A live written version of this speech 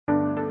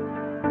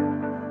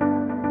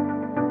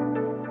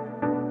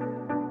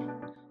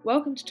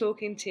Welcome to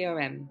Talking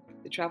TRM,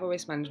 the Travel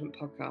Risk Management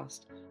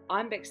podcast.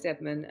 I'm Bex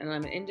Stedman and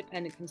I'm an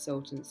independent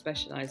consultant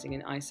specialising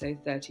in ISO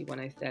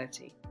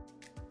 31030.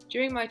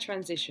 During my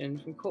transition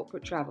from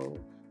corporate travel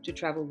to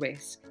travel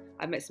risk,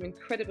 I've met some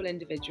incredible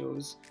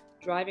individuals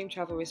driving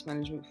travel risk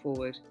management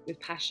forward with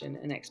passion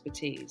and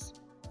expertise.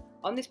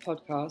 On this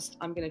podcast,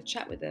 I'm going to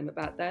chat with them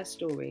about their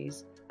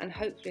stories and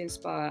hopefully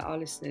inspire our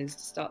listeners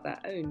to start their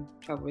own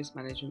travel risk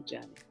management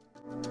journey.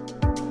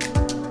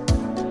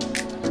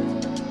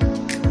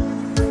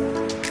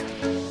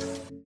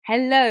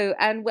 Hello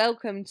and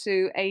welcome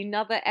to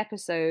another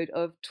episode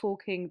of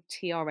Talking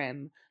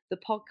TRM, the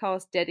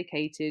podcast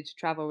dedicated to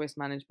travel risk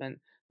management.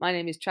 My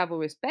name is Travel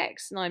Risk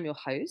Bex and I'm your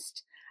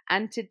host.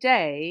 And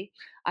today,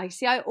 I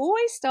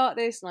always start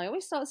this and I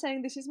always start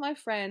saying this is my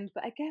friend,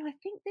 but again, I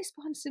think this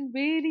person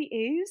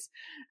really is.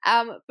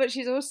 But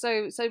she's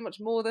also so much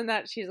more than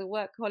that. She's a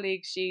work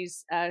colleague.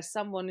 She's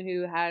someone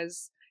who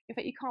has, in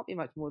fact, you can't be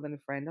much more than a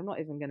friend. I'm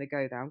not even going to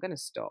go there. I'm going to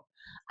stop.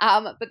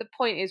 But the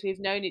point is, we've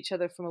known each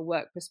other from a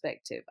work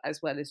perspective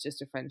as well as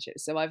just a friendship.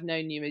 So I've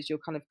known you as your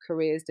kind of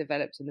careers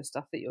developed and the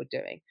stuff that you're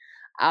doing.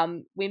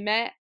 We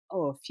met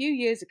a few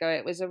years ago.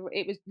 It was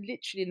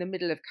literally in the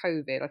middle of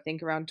COVID, I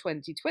think around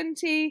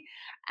 2020,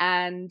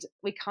 and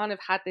we kind of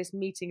had this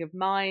meeting of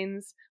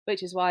minds,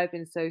 which is why I've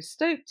been so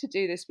stoked to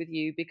do this with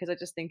you, because I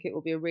just think it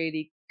will be a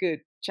really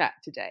good chat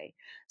today.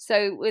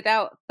 So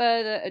without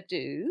further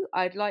ado,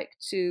 I'd like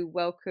to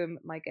welcome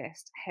my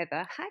guest,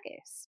 Heather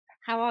Haggis.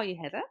 How are you,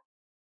 Heather?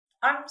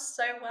 I'm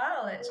so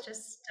well. It's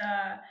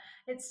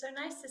so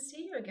nice to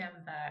see you again,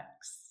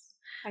 Bex.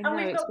 I And know,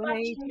 we've it's got been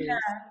matching ages.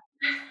 hair.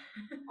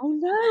 I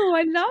know,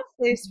 I love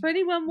this. For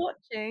anyone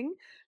watching,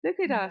 look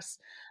at us.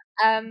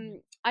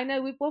 I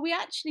know we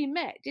actually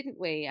met, didn't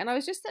we? And I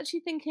was just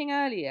actually thinking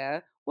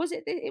earlier, was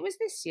it was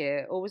this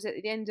year or was it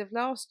at the end of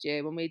last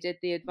year when we did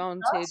the Last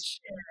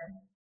Advantage? year.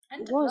 It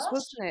End of was, last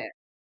wasn't it?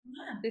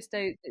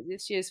 year.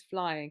 This year's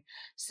flying.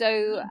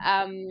 So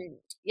Yeah.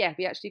 yeah,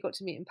 we actually got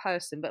to meet in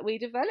person, but we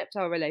developed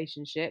our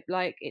relationship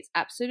like it's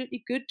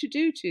absolutely good to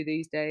do to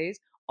these days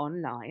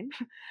online.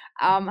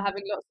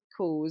 Having lots of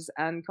calls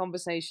and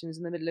conversations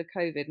in the middle of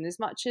COVID. And as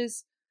much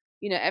as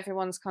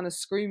everyone's kind of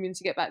screaming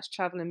to get back to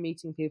travel and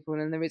meeting people,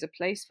 and there is a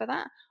place for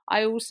that,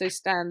 I also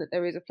stand that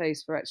there is a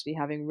place for actually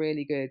having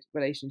really good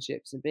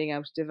relationships and being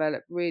able to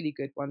develop really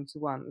good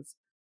one-to-ones.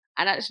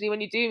 And actually,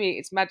 when you do meet,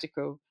 it's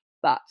magical,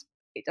 but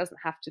it doesn't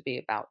have to be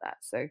about that.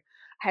 So,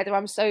 Heather,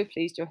 I'm so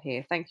pleased you're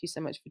here. Thank you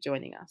so much for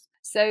joining us.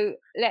 So,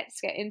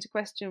 let's get into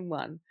question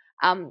one.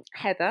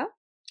 Heather,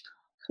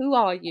 who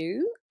are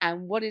you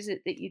and what is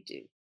it that you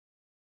do?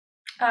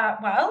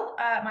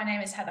 My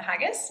name is Heather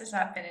Haggis, as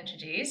I've been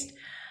introduced.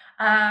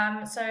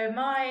 So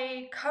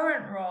my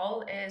current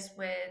role is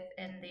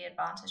within the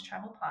Advantage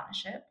Travel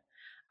Partnership,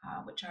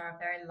 which are a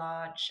very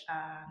large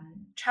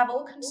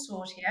travel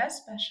consortia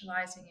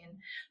specializing in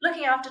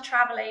looking after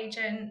travel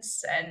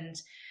agents. And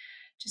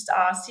just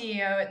our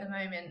CEO at the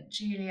moment,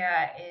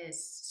 Julia,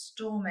 is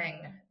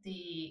storming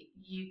the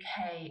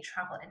UK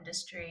travel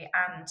industry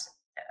and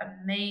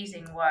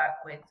amazing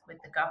work with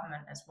the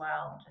government as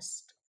well.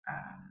 Just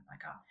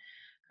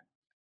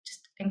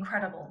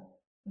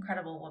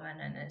incredible woman,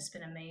 and it's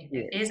been amazing.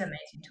 It Yeah. is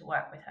amazing to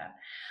work with her.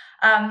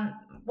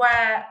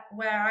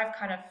 Where I've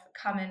kind of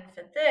come in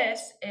for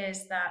this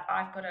is that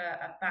I've got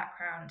a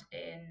background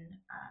in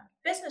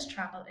business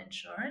travel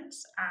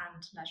insurance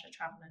and leisure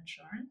travel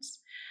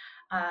insurance,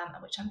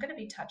 which I'm going to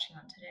be touching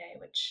on today,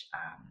 which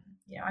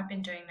I've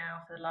been doing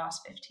now for the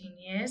last 15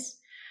 years.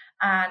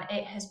 And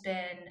it has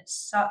been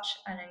such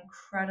an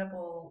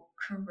incredible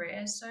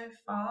career so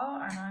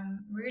far, and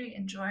I'm really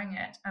enjoying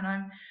it.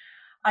 And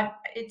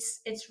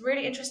it's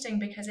really interesting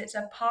because it's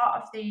a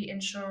part of the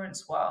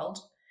insurance world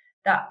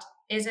that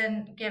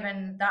isn't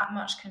given that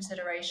much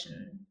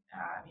consideration.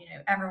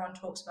 Everyone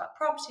talks about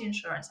property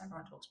insurance,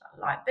 everyone talks about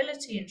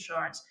liability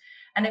insurance,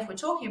 and if we're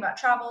talking about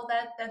travel,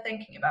 they're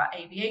thinking about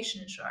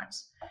aviation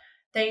insurance.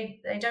 They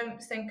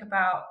don't think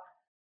about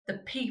the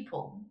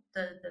people,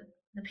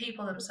 the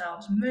people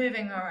themselves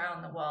moving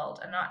around the world,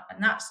 and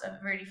that's a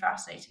really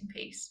fascinating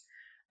piece.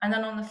 And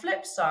then on the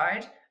flip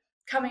side,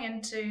 coming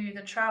into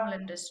the travel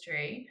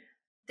industry,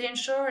 the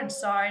insurance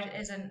side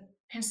isn't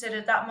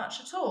considered that much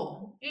at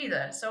all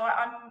either. So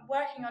I'm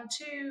working on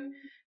two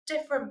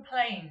different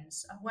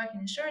planes. I'm working in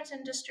the insurance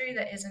industry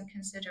that isn't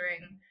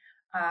considering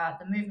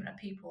the movement of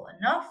people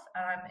enough,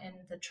 and I'm in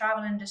the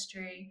travel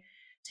industry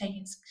taking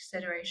into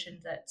consideration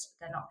that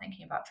they're not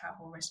thinking about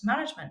travel risk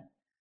management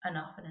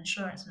enough and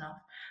insurance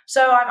enough.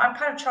 So I'm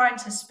kind of trying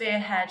to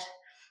spearhead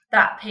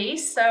that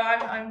piece. So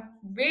I'm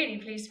really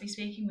pleased to be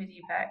speaking with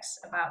you, Bex,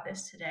 about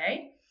this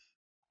today.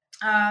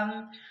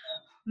 Um,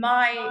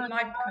 my kind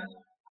of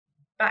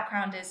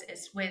background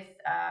is with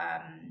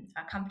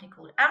a company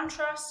called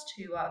Amtrust,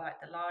 who are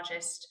like the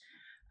largest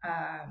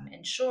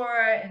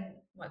insurer and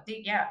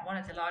one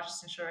of the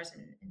largest insurers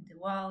in the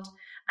world,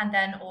 and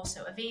then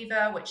also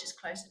Aviva, which is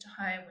closer to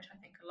home, which I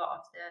think a lot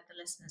of the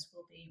listeners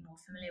will be more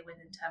familiar with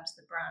in terms of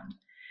the brand.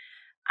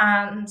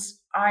 And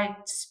I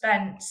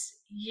spent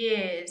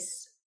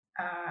years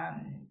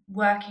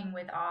working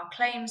with our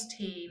claims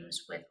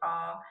teams, with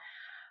our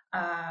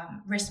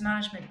risk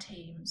management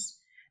teams.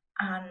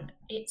 And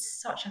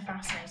it's such a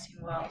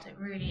fascinating world. It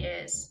really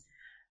is.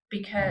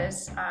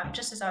 Because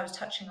just as I was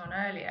touching on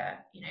earlier,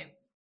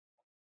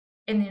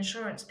 in the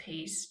insurance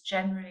piece,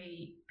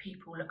 generally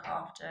people look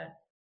after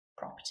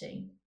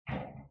property,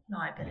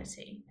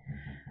 liability.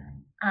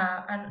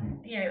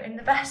 And in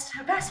the best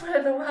way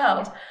of the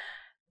world,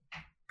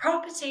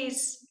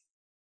 properties,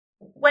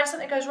 when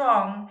something goes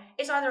wrong,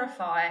 it's either a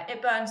fire,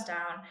 it burns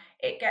down,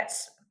 it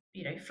gets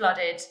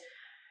flooded.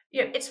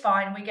 It's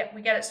fine. We get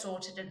it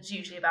sorted. And it's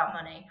usually about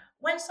money.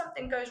 When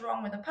something goes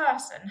wrong with a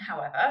person,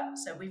 however,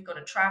 so we've got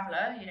a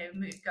traveller,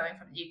 going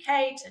from the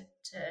UK to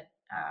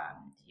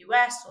the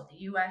US, or the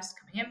US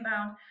coming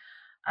inbound.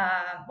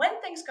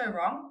 When things go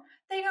wrong,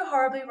 they go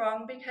horribly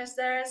wrong because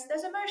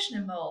there's emotion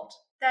involved,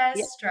 there's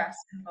Yeah. stress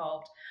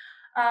involved.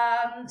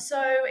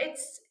 So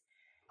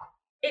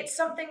it's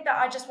something that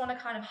I just want to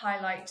kind of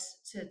highlight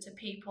to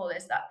people,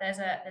 is that there's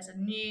a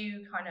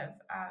new kind of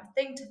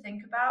thing to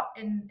think about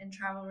in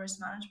travel risk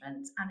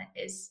management, and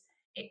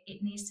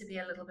it needs to be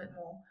a little bit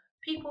more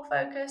people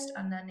focused,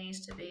 and there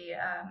needs to be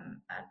a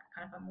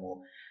kind of a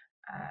more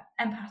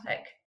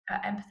empathetic,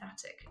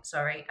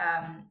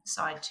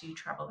 side to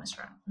travel risk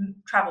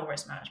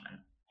management.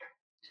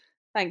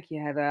 Thank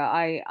you, Heather.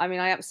 I mean,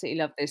 I absolutely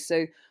love this.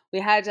 So we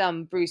had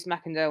Bruce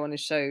McIndoe on a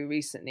show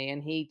recently,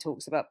 and he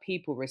talks about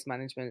people risk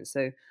management.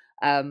 So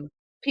um,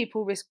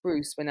 people risk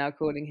Bruce, we're now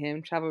calling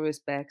him travel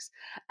risk Bex.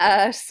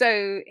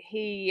 So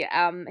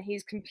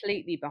he's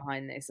completely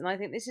behind this, and I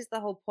think this is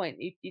the whole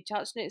point. You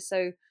touched on it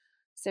so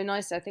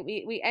nicely. I think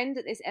we end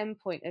at this end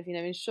point of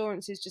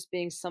insurance is just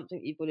being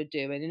something you've got to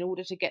do, and in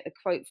order to get the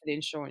quote for the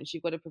insurance,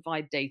 you've got to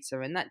provide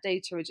data, and that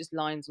data are just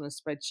lines on a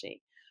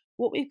spreadsheet.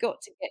 What we've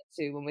got to get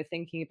to when we're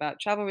thinking about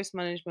travel risk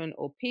management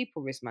or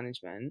people risk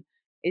management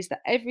is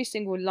that every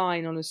single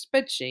line on a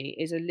spreadsheet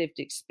is a lived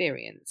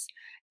experience.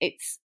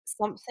 It's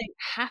something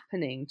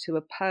happening to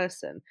a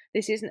person.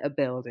 This isn't a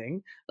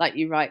building, like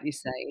you rightly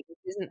say.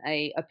 This isn't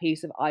a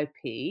piece of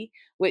IP,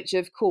 which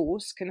of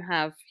course can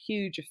have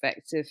huge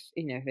effects if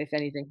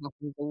anything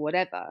happens or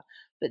whatever.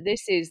 But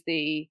this is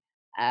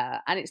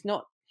and it's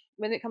not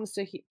when it comes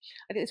to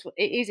I think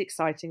it is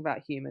exciting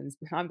about humans.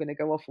 I'm going to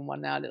go off on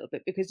one now a little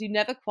bit because you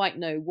never quite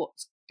know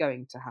what's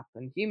going to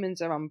happen.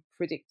 Humans are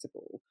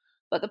unpredictable.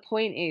 But the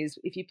point is,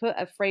 if you put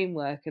a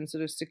framework and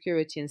sort of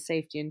security and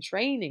safety and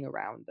training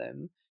around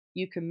them,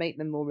 you can make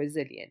them more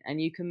resilient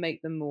and you can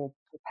make them more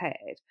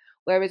prepared.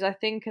 Whereas I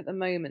think at the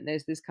moment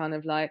there's this kind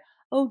of like,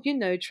 oh,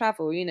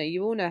 travel,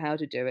 you all know how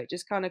to do it.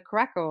 Just kind of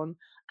crack on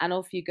and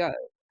off you go.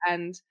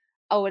 And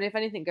oh, and if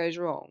anything goes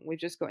wrong, we've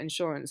just got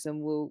insurance and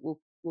we'll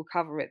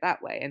cover it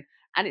that way.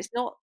 And it's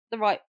not the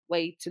right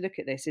way to look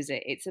at this, is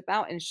it? It's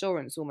about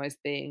insurance almost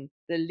being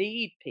the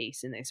lead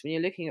piece in this. When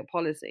you're looking at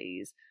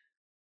policies,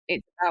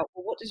 it's about,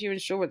 well, what does your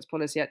insurance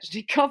policy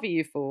actually cover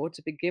you for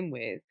to begin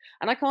with?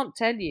 And I can't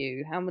tell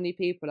you how many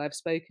people I've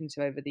spoken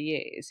to over the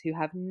years who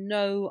have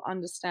no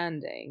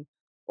understanding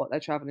what their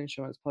travel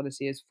insurance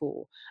policy is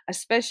for,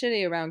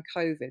 especially around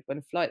COVID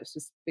when flights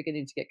were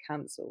beginning to get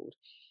cancelled.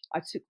 I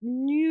took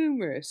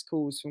numerous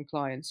calls from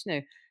clients,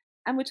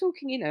 and we're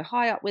talking,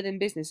 high up within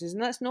businesses,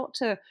 and that's not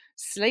to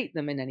slate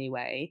them in any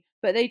way,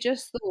 but they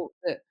just thought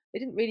that they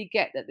didn't really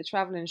get that the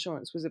travel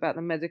insurance was about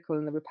the medical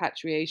and the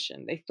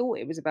repatriation. They thought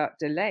it was about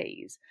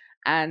delays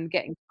and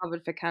getting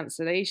covered for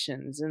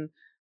cancellations, and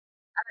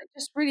it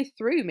just really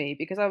threw me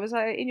because I was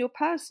like, in your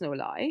personal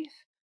life,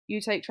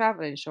 you take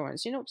travel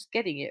insurance, you're not just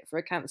getting it for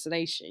a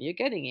cancellation, you're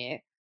getting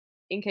it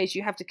in case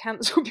you have to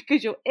cancel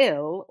because you're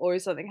ill or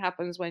if something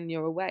happens when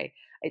you're away.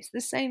 It's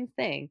the same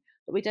thing,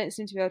 but we don't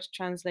seem to be able to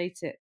translate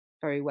it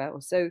very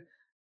well. So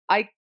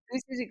I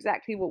this is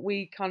exactly what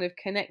we kind of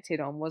connected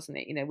on, wasn't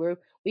it?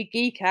 We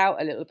geek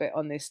out a little bit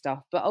on this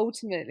stuff, but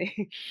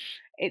ultimately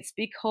it's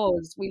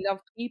because we love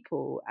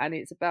people and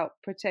it's about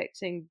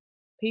protecting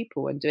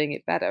people and doing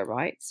it better,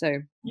 right? So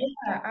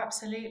Yeah,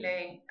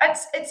 absolutely.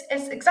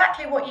 It's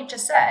exactly what you've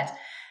just said.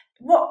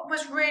 What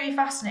was really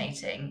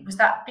fascinating was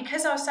that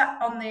because I was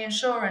sat on the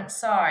insurance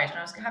side and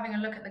I was having a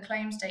look at the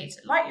claims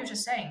data, like you were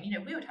just saying,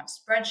 we would have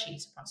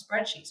spreadsheets upon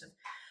spreadsheets of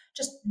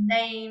just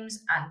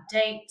names and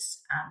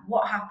dates and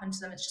what happened to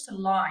them. It's just a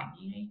line.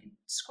 You can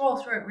scroll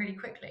through it really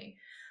quickly.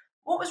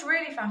 What was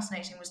really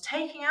fascinating was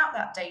taking out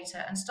that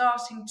data and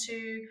starting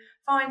to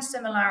find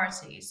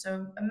similarities.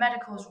 So a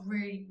medical is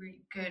really,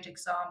 really good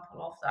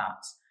example of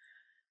that.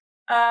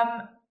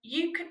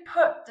 You could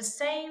put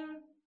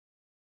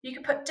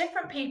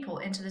different people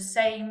into the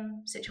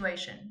same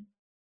situation,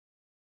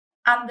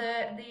 and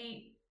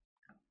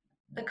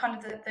the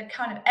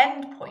kind of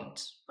end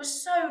point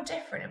was so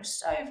different. It was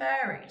so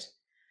varied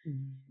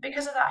mm,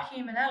 because of that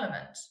human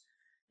element.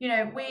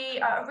 We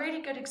a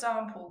really good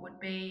example would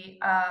be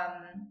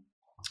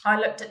I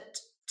looked at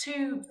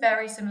two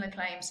very similar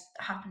claims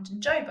that happened in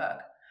Joburg.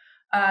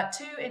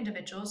 Two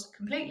individuals,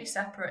 completely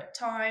separate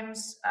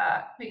times,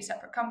 completely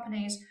separate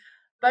companies.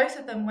 Both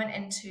of them went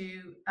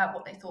into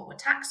what they thought were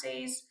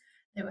taxis.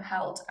 They were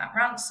held at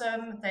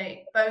ransom.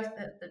 They both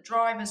the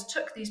drivers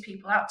took these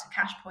people out to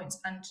cash points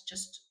and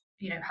just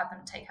had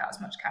them take out as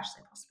much cash as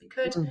they possibly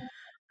could, Mm.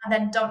 and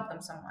then dump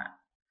them somewhere.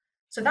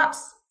 So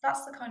that's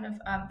the kind of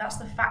that's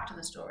the fact of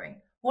the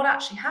story. What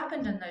actually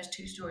happened in those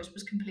two stories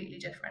was completely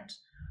different.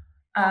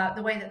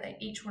 The way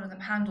that each one of them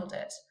handled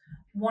it.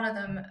 One of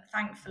them,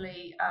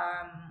 thankfully,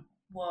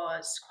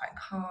 was quite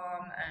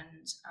calm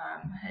and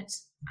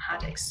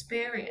had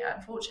experience.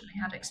 Unfortunately,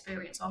 had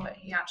experience of it.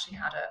 He actually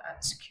had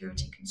a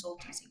security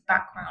consultancy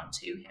background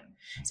to him,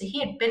 so he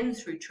had been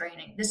through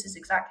training. This is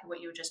exactly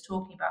what you were just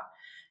talking about,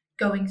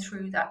 going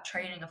through that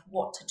training of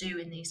what to do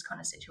in these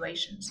kind of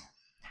situations.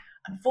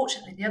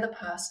 Unfortunately, the other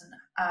person,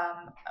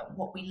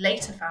 what we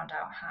later found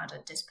out, had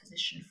a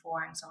disposition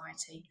for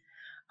anxiety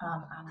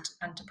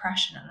and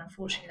depression, and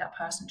unfortunately, that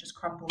person just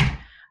crumbled,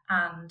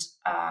 and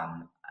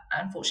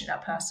unfortunately,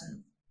 that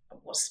person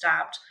was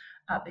stabbed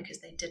because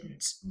they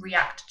didn't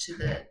react to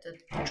the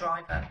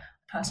driver,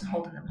 the person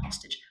holding them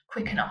hostage,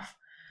 quick enough.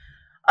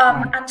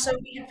 Wow. And so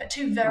we have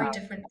two very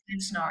different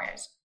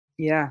scenarios.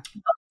 Yeah,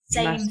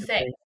 Same thing.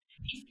 massively.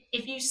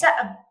 If you set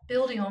a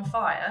building on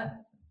fire,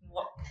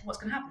 what's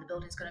going to happen? The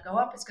building's going to go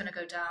up, it's going to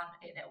go down,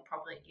 and it'll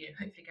probably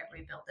hopefully get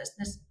rebuilt.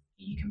 This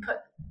you can put.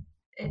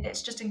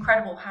 It's just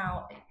incredible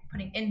how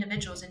putting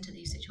individuals into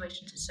these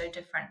situations is so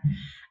different.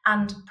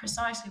 And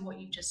precisely what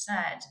you've just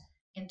said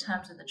in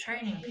terms of the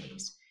training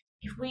piece,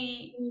 if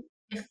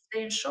the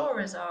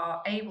insurers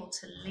are able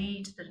to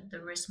lead the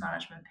risk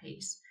management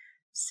piece,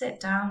 sit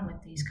down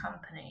with these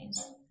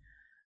companies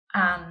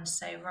and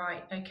say,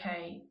 right,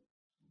 okay,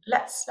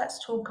 let's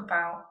talk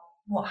about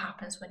what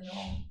happens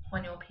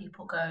when your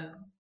people go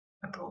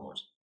abroad,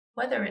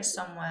 whether it's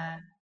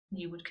somewhere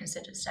you would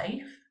consider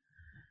safe,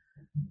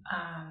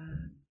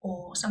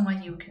 or somewhere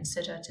you would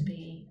consider to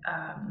be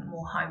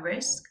more high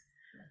risk.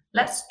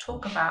 Let's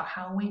talk about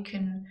how we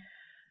can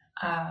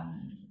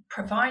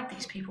provide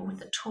these people with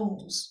the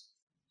tools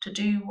to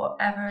do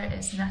whatever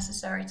is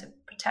necessary to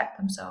protect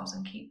themselves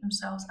and keep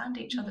themselves and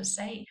each other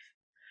safe.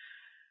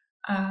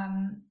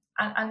 And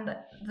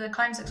the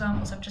claims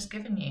examples I've just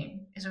given you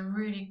is a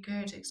really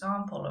good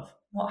example of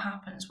what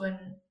happens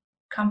when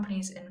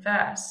companies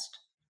invest,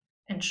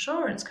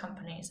 insurance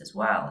companies as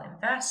well,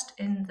 invest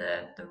in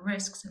the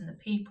risks and the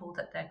people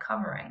that they're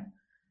covering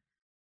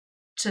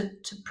to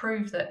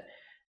prove that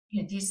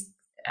these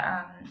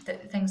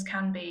that things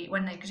can be,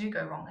 when they do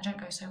go wrong, they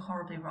don't go so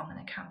horribly wrong and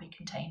they can be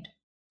contained.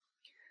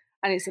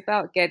 And it's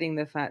about getting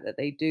the fact that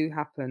they do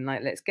happen.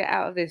 Like, let's get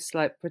out of this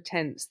like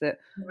pretense that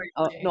We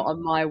really not do.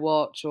 on my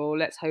watch, or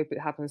let's hope it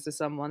happens to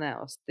someone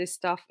else. This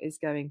stuff is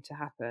going to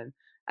happen,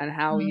 and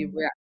how you Mm.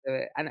 react to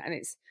it, and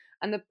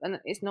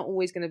it's not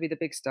always going to be the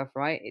big stuff,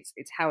 right?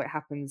 It's how it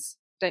happens.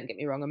 Don't get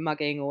me wrong, a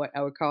mugging or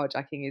a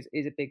carjacking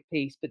is a big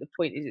piece, but the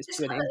point is it's It's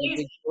to an not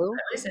easy, individual.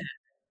 though, is it?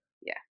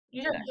 Yeah,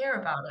 You no. don't hear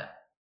about it.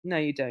 No,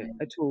 you don't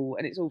at all,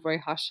 and it's all very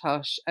hush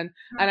hush, and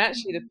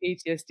actually the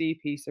PTSD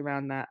piece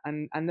around that,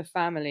 and the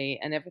family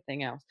and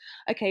everything else.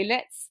 Okay,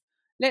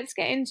 let's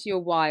get into your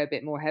why a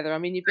bit more, Heather. I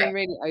mean, you've been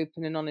Great. really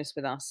open and honest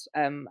with us,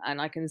 and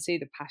I can see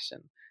the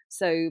passion.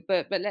 So,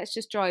 but let's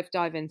just dive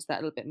into that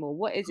a little bit more.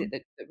 What is it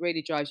that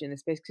really drives you in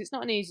this space? Because it's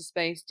not an easy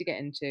space to get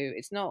into.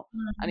 It's not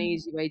an Mm.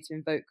 easy way to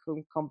invoke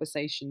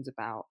conversations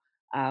about.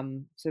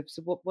 So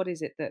what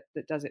is it that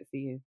does it for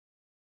you?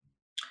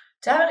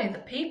 Definitely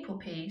the people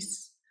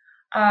piece.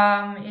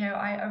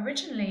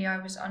 I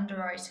was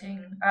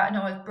underwriting.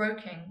 No, I was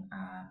broking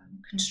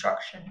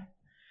construction.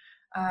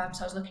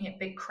 So I was looking at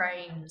big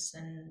cranes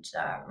and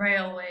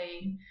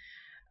railway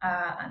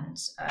and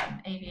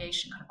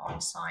aviation kind of on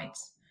site,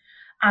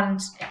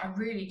 and I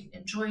really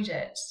enjoyed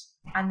it.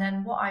 And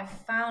then what I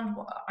found,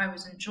 what I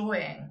was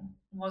enjoying,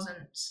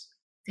 wasn't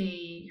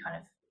the kind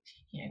of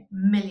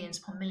millions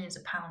upon millions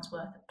of pounds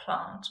worth of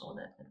plant or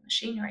the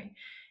machinery.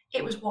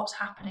 It was what's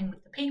happening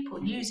with the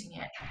people using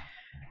it,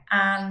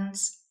 and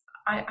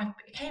I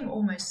became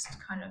almost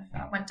kind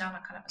of went down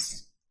a kind of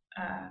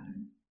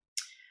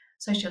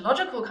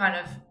sociological kind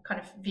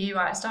of view.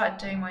 I started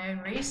doing my own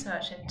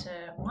research into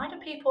why do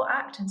people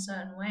act in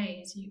certain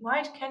ways.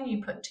 Why can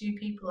you put two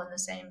people in the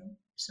same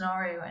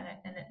scenario and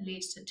it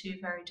leads to two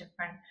very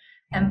different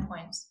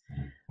endpoints?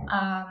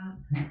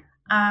 Um,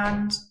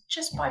 and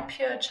just by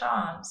pure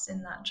chance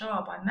in that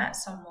job, I met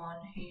someone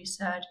who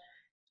said,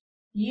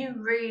 "You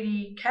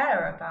really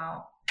care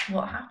about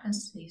what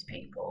happens to these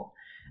people,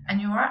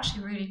 and you're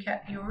really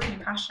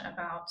passionate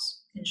about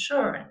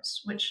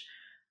insurance, which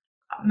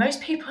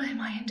most people in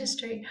my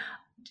industry,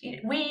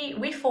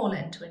 we fall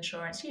into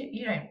insurance.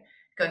 You don't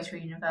go through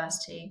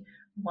university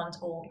once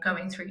or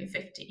going through your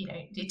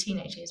 50, your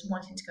teenage years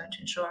wanting to go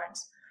into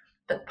insurance.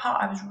 But the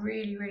part I was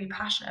really, really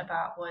passionate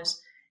about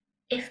was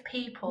if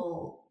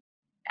people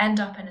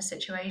end up in a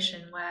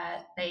situation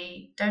where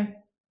they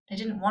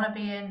didn't want to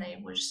be in, they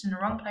were just in the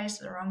wrong place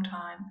at the wrong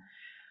time,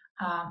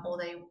 or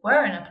they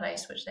were in a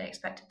place which they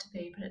expected to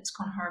be, but it's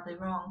gone horribly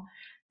wrong.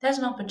 There's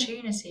an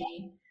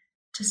opportunity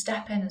to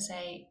step in and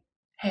say,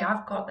 "Hey,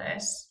 I've got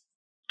this.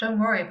 Don't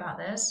worry about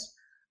this.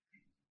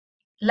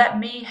 Let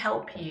me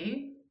help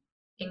you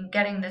in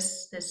getting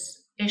this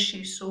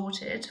issue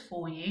sorted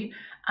for you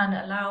and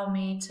allow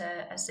me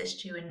to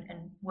assist you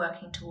in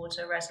working towards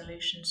a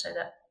resolution so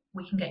that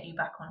we can get you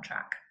back on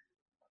track.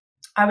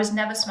 I was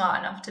never smart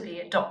enough to be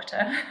a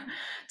doctor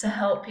to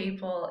help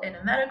people in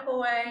a medical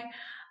way.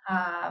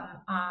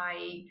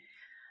 I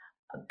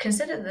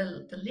considered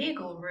the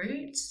legal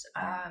route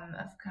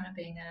of kind of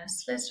being a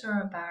solicitor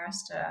or a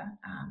barrister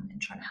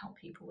and trying to help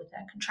people with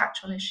their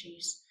contractual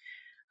issues.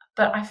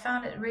 But I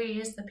found it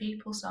really is the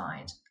people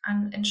side,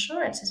 and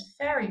insurance is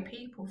very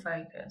people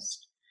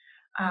focused.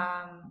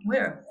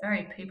 We're a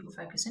very people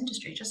focused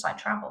industry, just like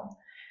travel.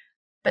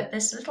 But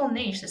this little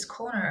niche, this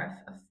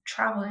corner of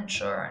travel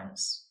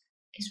insurance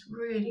is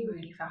really,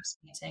 really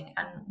fascinating.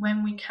 And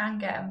when we can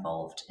get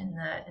involved in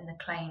the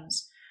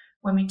claims,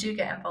 when we do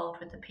get involved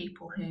with the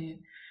people who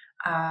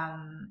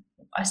um,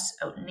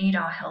 need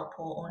our help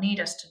or need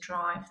us to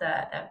drive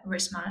their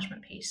risk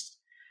management piece.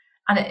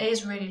 And it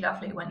is really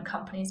lovely when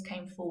companies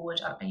came forward.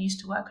 I used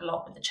to work a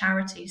lot with the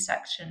charity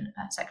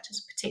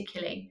sectors,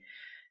 particularly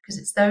because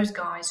it's those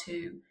guys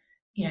who,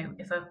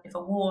 if a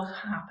war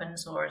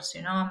happens or a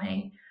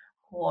tsunami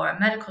or a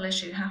medical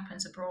issue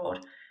happens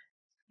abroad,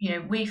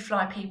 we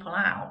fly people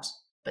out,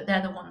 but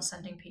they're the ones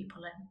sending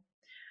people in.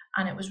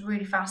 And it was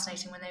really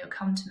fascinating when they would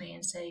come to me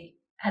and say,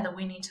 Heather,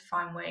 we need to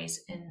find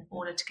ways in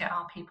order to get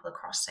our people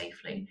across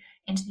safely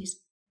into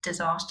these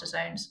disaster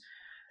zones.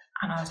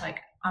 And I was like,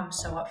 I'm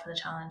so up for the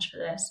challenge for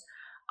this.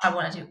 I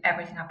want to do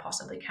everything I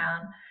possibly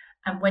can.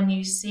 And when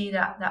you see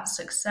that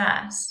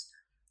success,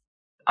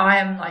 I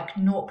am like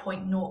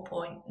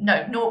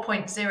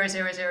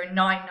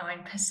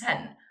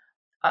 0.00099%,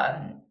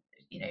 kind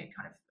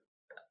of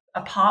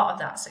a part of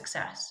that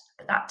success.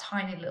 But that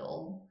tiny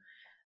little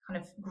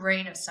kind of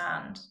grain of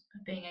sand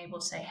of being able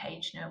to say, hey,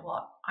 do you know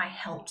what? I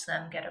helped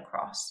them get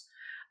across.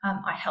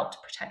 I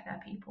helped protect their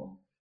people.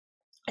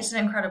 It's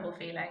an incredible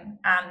feeling.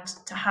 And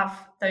to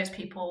have those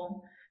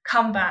people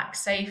come back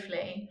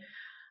safely,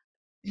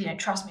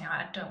 trust me,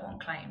 I don't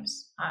want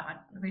claims. I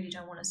really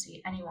don't want to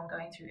see anyone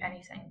going through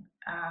anything.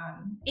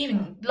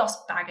 Even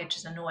lost baggage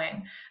is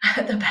annoying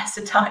at the best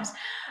of times.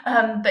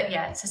 But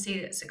yeah, to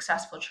see a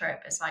successful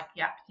trip, it's like,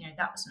 yeah,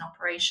 that was an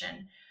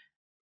operation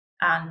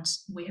and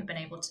we have been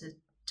able to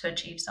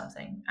achieve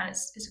something, and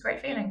it's a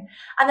great feeling.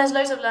 And there's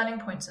loads of learning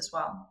points as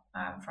well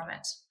from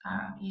it.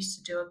 I used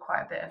to do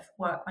quite a bit of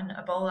work when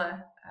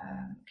Ebola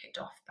kicked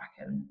off back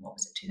in, what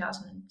was it,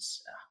 2000, I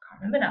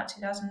can't remember now,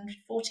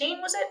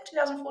 2014, was it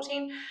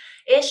 2014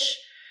 ish,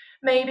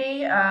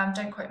 maybe.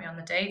 Don't quote me on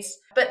the dates,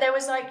 but there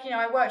was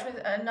I worked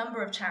with a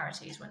number of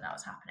charities when that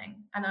was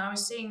happening, and I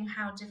was seeing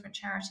how different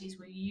charities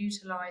were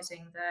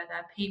utilizing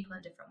their people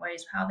in different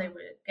ways, how they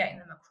were getting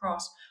them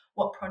across,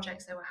 what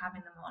projects they were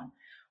having them on,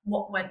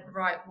 what went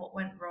right, what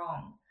went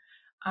wrong.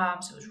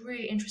 So it was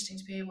really interesting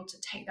to be able to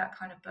take that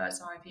kind of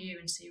bird's eye view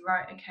and see,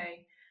 right,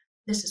 okay,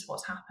 this is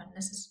what's happened,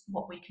 this is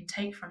what we can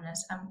take from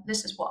this, and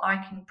this is what I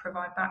can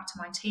provide back to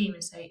my team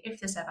and say,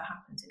 if this ever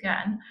happens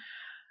again,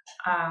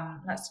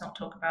 let's not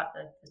talk about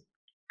the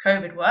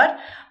COVID word,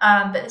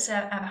 but this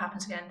ever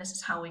happens again, this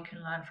is how we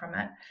can learn from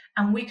it.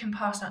 And we can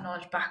pass that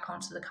knowledge back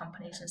onto the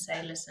companies and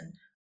say, listen,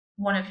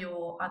 one of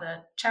your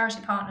other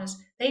charity partners,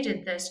 they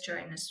did this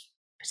during this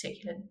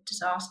particular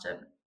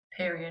disaster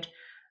period.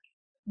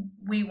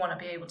 We want to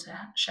be able to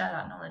share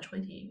that knowledge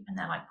with you. And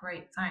they're like,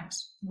 great,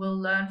 thanks. We'll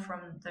learn from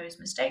those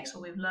mistakes,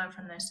 or we've learned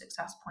from those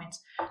success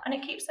points. And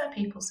it keeps their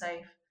people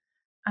safe.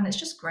 And it's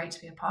just great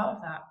to be a part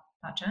of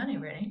that journey,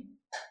 really.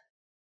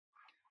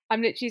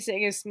 I'm literally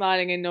sitting here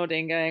smiling and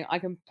nodding, going, I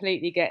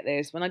completely get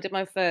this. When I did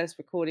my first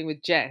recording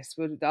with Jess,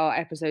 with our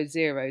episode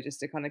 0, just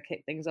to kind of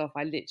kick things off,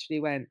 I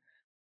literally went,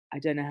 I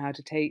don't know how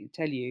to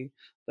tell you,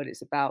 but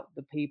it's about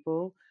the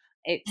people.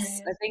 I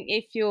think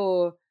if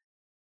you're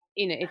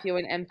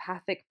an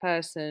empathic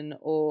person,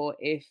 or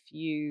if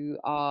you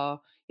are,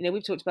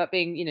 we've talked about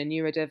being,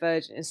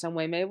 neurodivergent in some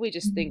way, maybe we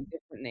just think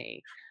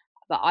differently.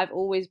 But I've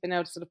always been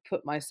able to sort of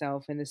put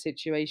myself in the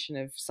situation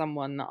of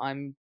someone that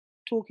I'm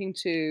talking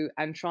to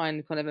and try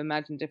and kind of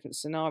imagine different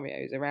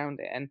scenarios around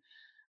it. And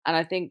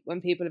I think when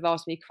people have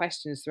asked me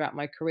questions throughout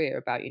my career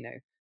about,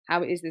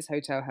 how is this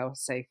hotel health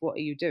safe? What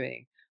are you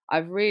doing?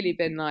 I've really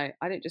been like,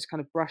 I don't just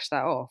kind of brush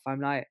that off. I'm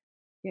like,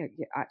 yeah,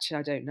 actually,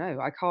 I don't know.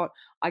 I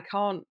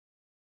can't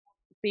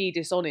be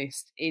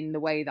dishonest in the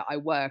way that I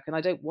work, and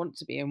I don't want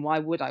to be. And why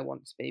would I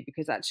want to be?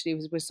 Because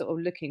actually, we're sort of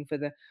looking for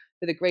the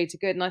greater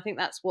good, and I think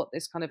that's what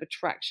this kind of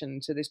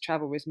attraction to this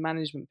travel risk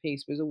management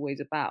piece was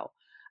always about.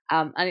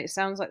 And it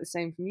sounds like the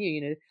same from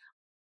you.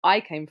 I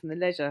came from the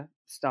leisure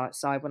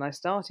side when I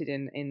started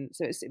in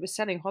so it was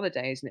selling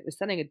holidays, and it was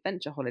selling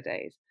adventure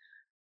holidays.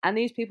 And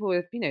these people were,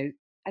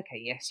 okay,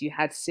 yes, you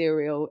had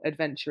serial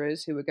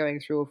adventurers who were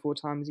going 3 or 4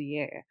 times a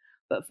year.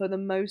 But for the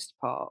most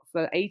part,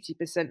 for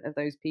 80% of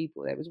those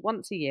people, it was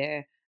once a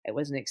year. It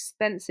was an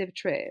expensive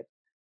trip.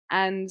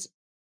 And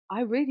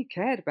I really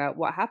cared about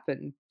what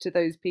happened to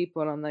those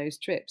people on those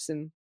trips.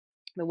 And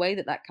the way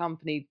that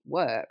company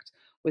worked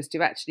was to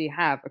actually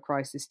have a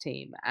crisis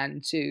team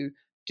and to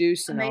do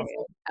scenarios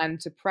Amazing. and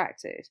to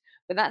practice.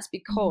 But that's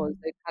because Mm.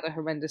 they've had a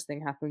horrendous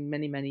thing happen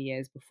many, many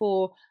years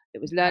before.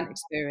 It was learned Yeah.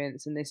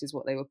 experience, and this is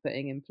what they were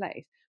putting in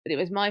place. But it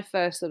was my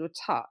first sort of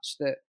touch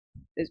that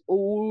there's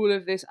all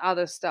of this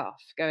other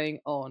stuff going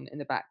on in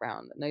the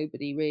background that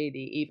nobody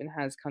really even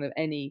has kind of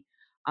any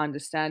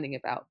understanding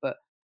about. But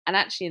and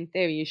actually, in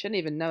theory, you shouldn't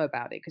even know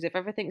about it because if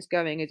everything's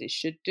going as it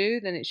should do,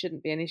 then it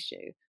shouldn't be an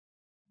issue.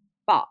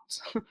 But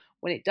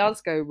when it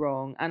does go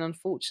wrong, and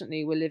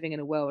unfortunately, we're living in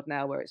a world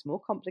now where it's more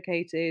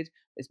complicated,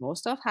 there's more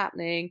stuff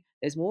happening,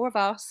 there's more of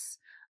us,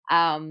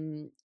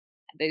 um,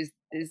 there's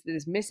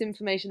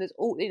misinformation, there's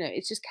all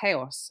it's just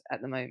chaos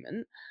at the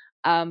moment.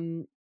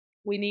 Um,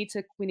 we need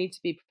to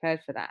be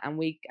prepared for that,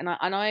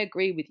 and I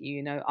agree with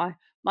you.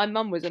 My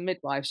mum was a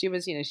midwife. She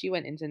was she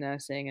went into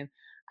nursing, and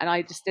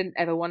I just didn't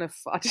ever want to.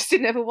 I just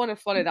didn't ever want to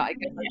follow that. I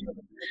guess I saw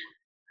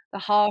the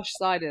harsh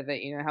side of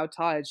it, how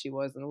tired she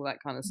was and all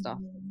that kind of stuff.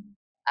 Mm.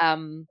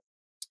 Um,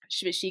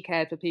 she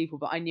cared for people,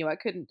 but I knew I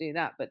couldn't do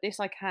that. But this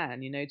I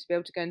can, to be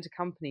able to go into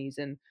companies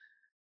and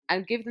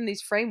give them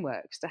these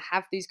frameworks to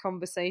have these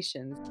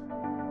conversations.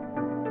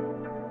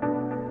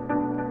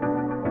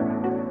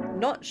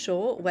 Not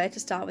sure where to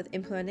start with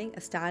implementing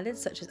a standard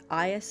such as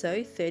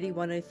ISO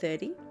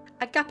 31030?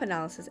 A gap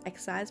analysis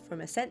exercise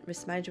from Ascent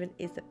Risk Management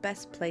is the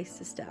best place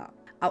to start.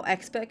 Our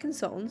expert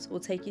consultants will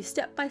take you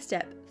step by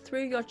step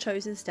through your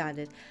chosen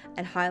standard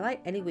and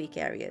highlight any weak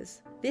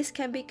areas. This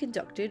can be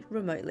conducted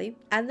remotely,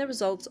 and the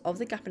results of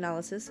the gap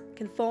analysis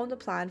can form the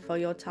plan for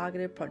your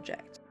targeted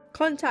project.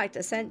 Contact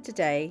Ascent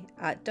today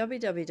at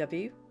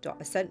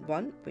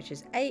www.ascent1, which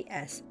is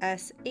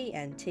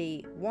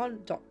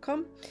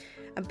ASSENT1.com,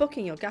 and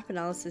booking your gap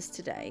analysis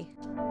today.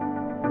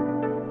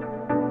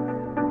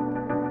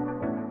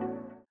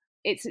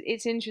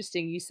 It's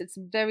interesting. You said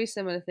some very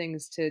similar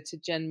things to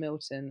Jen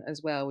Milton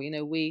as well.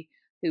 We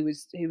who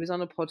was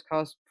on a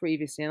podcast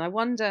previously, and I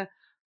wonder.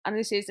 And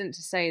this isn't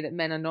to say that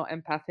men are not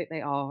empathic;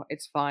 they are.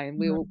 It's fine.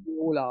 We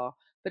all are.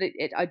 But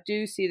I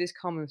do see this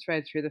common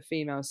thread through the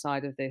female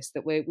side of this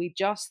that we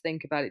just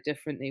think about it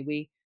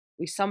differently.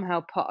 We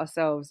somehow put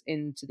ourselves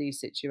into these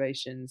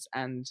situations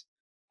and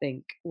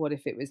think, what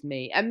if it was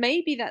me? And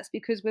maybe that's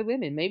because we're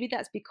women. Maybe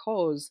that's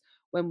because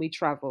when we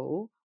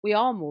travel, we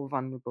are more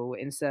vulnerable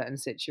in certain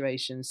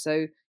situations.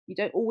 So you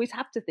don't always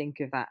have to think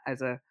of that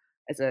as a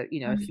a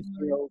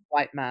 50-year-old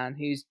white man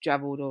who's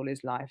traveled all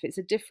his life. It's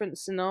a different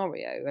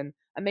scenario, and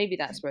maybe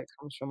that's where it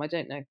comes from. I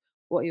don't know.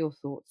 What are your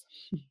thoughts?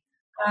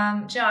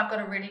 I've got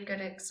a really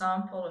good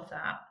example of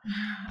that.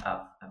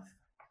 Of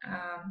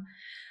um,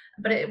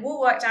 but it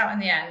all worked out in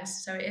the end,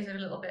 so it is a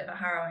little bit of a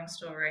harrowing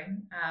story.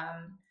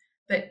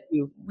 But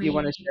You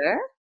want to we,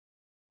 share?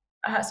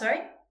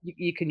 sorry,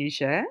 Can you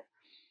share?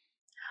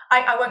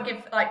 I won't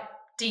give like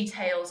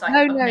details like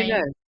No, of no, no. names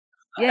like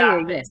Yeah, yeah,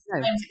 that, but yeah. it's No.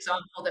 the famous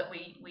example that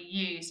we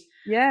use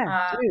Yeah,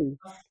 uh, do.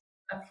 of,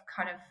 of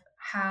kind of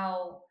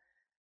how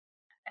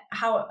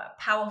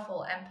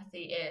powerful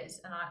empathy is,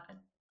 and I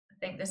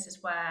think this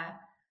is where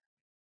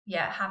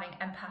having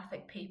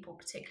empathic people,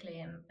 particularly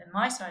in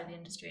my side of the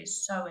industry,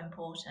 is so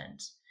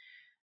important.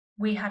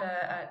 We had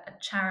a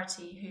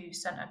charity who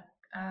sent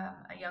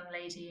a young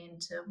lady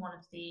into one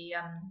of the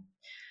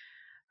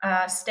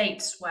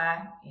states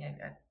where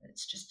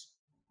it's just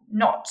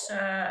not,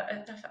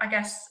 I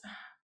guess,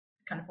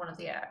 kind of one of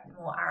the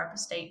more Arab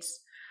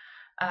states,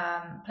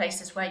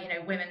 places where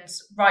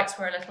women's rights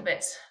were a little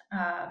bit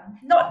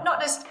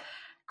not as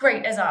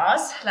great as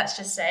ours. Let's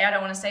just say, I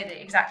don't want to say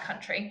the exact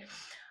country.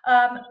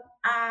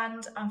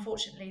 And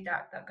unfortunately,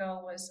 that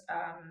girl was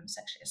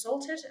sexually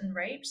assaulted and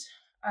raped.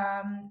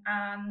 And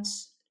and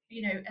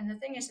the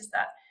thing is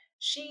that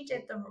she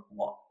did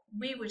what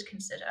we would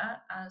consider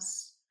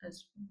as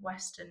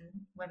Western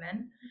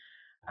women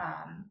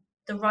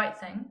the right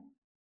thing.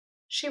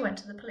 She went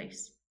to the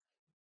police.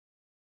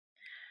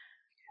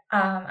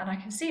 And I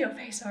can see your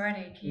face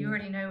already. You Mm.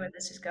 already know where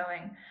this is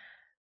going.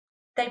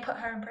 They put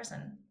her in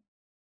prison.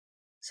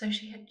 So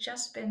she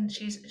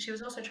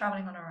was also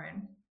traveling on her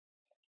own.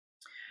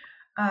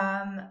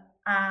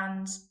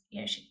 And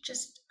she'd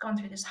just gone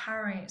through this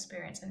harrowing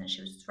experience, and then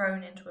she was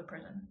thrown into a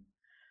prison.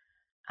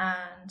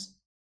 And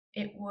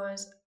it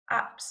was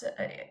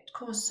it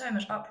caused so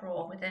much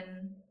uproar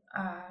within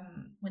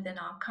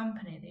our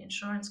company, the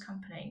insurance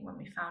company, when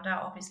we found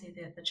out. Obviously,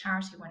 the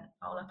charity went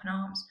all up in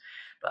arms,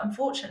 but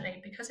unfortunately,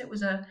 because it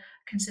was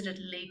considered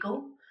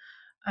legal,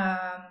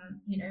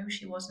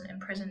 she wasn't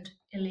imprisoned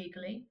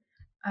illegally.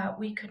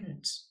 We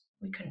couldn't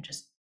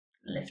just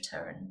lift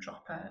her and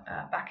drop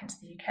her back into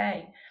the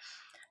UK.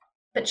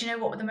 But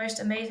what the most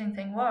amazing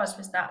thing was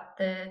that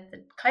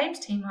the claims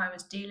team I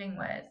was dealing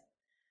with,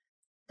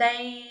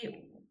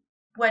 they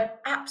went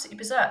absolutely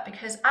berserk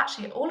because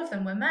actually all of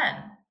them were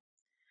men.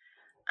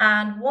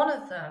 And one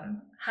of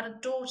them had a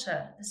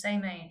daughter the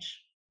same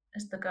age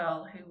as the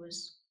girl who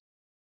was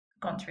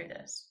gone through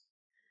this.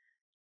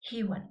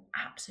 He went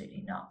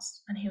absolutely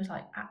nuts. And he was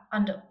like,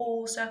 under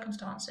all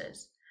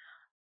circumstances,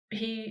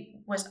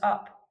 he was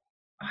up.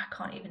 I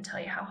can't even tell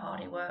you how hard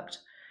he worked.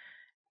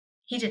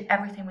 He did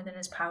everything within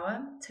his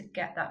power to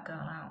get that girl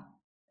out.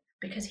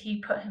 because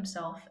he put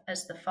himself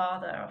as the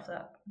father of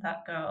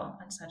that girl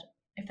and said,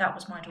 if that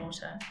was my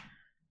daughter,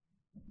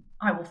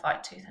 I will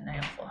fight tooth and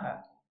nail for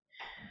her.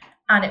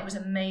 And it was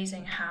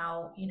amazing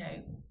how,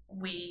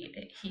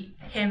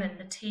 him and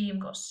the team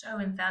got so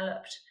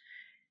enveloped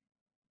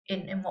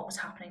in what was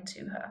happening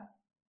to her.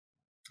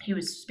 He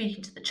was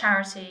speaking to the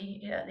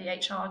charity, the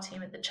HR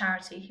team at the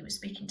charity. He was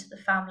speaking to the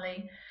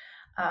family.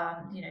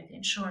 The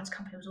insurance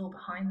company was all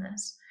behind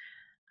this.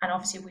 And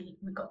obviously, we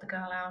got the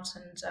girl out,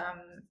 and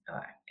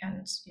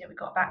we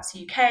got back to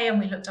the UK, and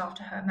we looked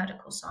after her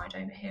medical side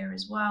over here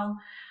as well.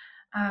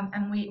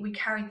 And we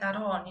carried that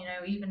on.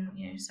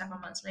 Even several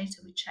months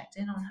later, we checked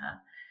in on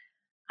her,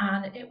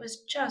 and it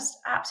was just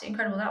absolutely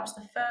incredible. That was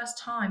the first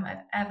time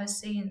I've ever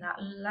seen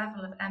that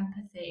level of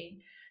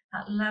empathy,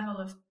 that level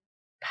of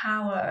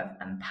power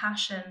and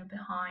passion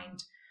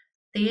behind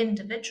the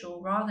individual,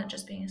 rather than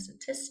just being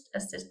a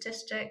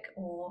statistic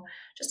or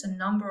just a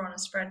number on a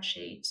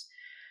spreadsheet.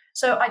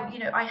 So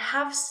I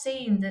have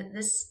seen that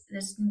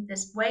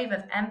this wave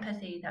of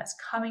empathy that's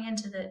coming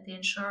into the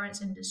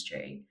insurance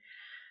industry,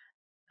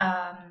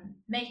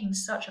 making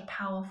such a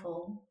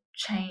powerful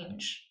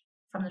change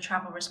from the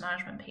travel risk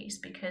management piece.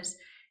 Because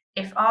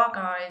if our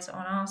guys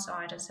on our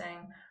side are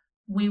saying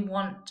we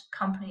want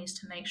companies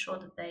to make sure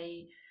that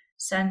they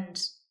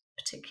send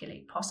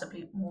particularly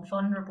possibly more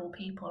vulnerable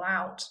people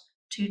out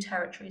to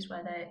territories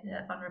where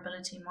their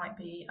vulnerability might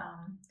be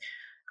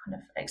kind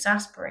of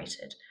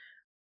exasperated,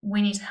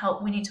 we need to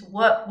help. We need to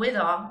work with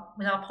our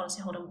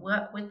policyholder,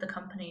 work with the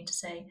company to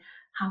say,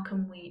 how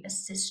can we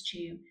assist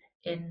you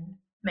in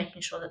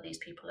making sure that these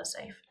people are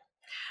safe?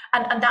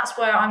 And that's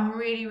where I'm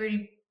really,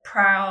 really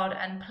proud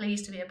and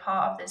pleased to be a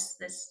part of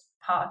this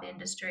part of the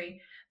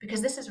industry,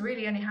 because this has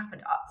really only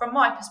happened, from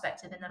my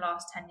perspective, in the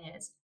last 10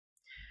 years.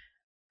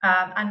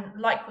 And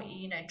like what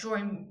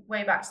drawing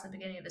way back to the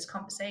beginning of this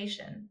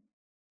conversation,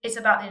 it's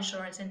about the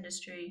insurance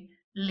industry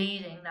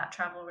leading that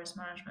travel risk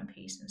management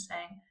piece and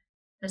saying,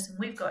 listen,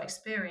 we've got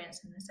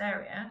experience in this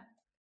area.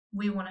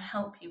 We want to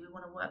help you. We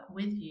want to work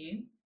with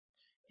you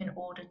in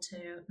order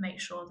to make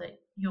sure that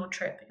your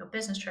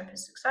business trip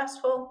is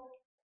successful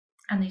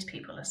and these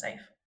people are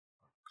safe.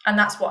 And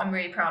that's what I'm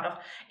really proud of.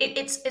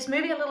 It's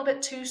moving a little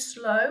bit too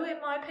slow, in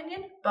my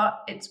opinion,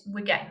 but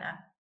we're getting there.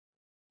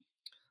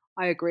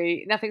 I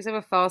agree. Nothing's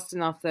ever fast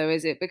enough, though,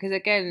 is it? Because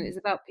again, it's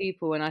about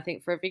people, and I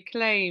think for every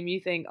claim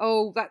you think,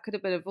 "Oh, that could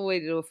have been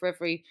avoided," or for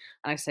every,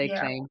 and I say Yeah.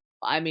 claim,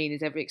 what I mean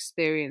is every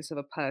experience of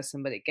a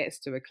person, but it gets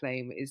to a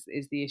claim is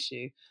the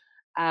issue.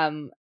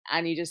 Um,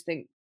 and you just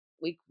think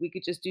we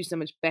could just do so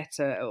much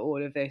better at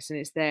all of this, and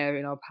it's there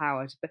in our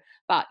power.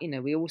 But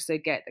we also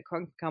get that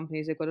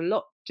companies have got a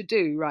lot to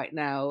do right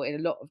now in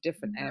a lot of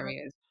different Yeah.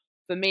 areas.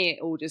 For me,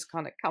 it all just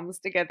kind of comes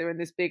together in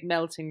this big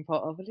melting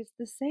pot of, well, it's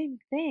the same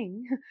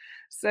thing.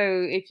 So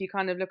if you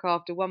kind of look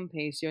after one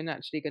piece, you're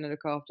naturally going to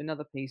look after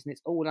another piece, and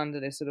it's all under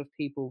this sort of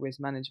people risk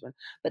management.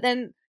 But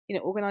then,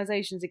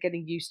 organizations are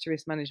getting used to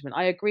risk management.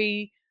 I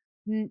agree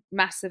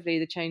massively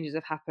the changes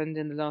have happened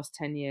in the last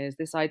 10 years.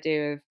 This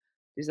idea of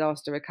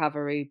disaster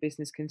recovery,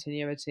 business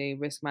continuity,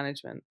 risk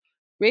management.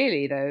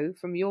 Really, though,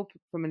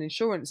 from an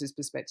insurance's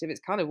perspective, it's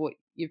kind of what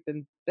you've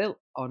been built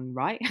on,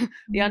 right?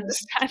 The Mm.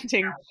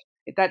 understanding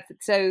that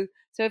so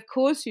of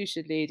course you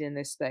should lead in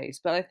this space,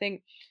 but I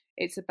think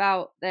it's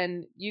about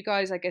then you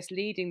guys, I guess,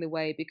 leading the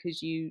way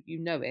because you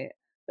know it.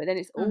 But then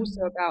it's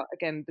also Mhm. about,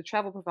 again, the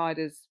travel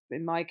providers,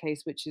 in my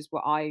case, which is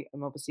what I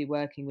am obviously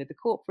working with, the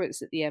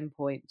corporates at the end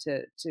point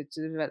to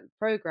develop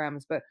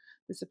programs, but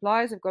the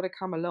suppliers have got to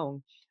come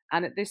along.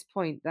 And at this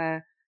point,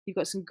 you've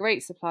got some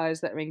great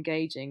suppliers that are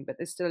engaging, but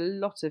there's still a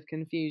lot of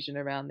confusion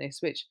around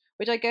this, which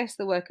I guess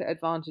the work at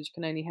Advantage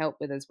can only help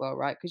with as well,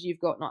 right? Because you've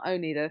got not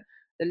only the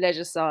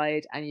leisure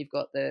side and you've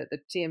got the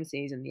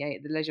TMCs and the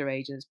leisure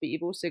agents, but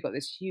you've also got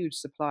this huge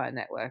supplier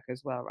network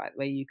as well, right?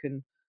 Where you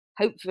can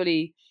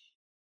hopefully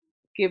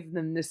give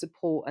them the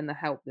support and the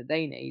help that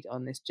they need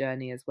on this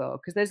journey as well.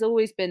 Because there's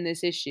always been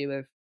this issue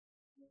of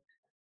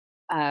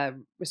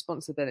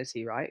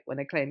responsibility, right? When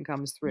a claim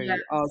comes through, Yes.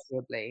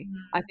 arguably.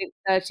 I Mm. think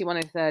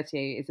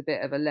 31/30 is a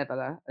bit of a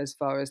leveler as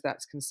far as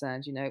that's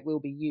concerned. It will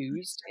be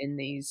used in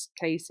these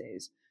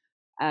cases.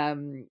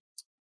 Um,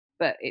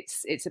 but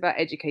it's about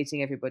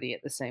educating everybody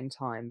at the same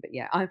time. But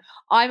yeah,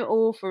 I'm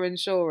all for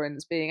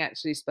insurance being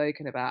actually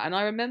spoken about. And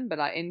I remember,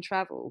 like, in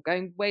travel,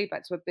 going way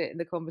back to a bit in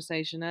the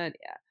conversation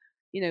earlier,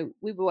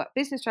 we were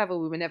business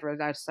travel, we were never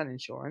allowed to sell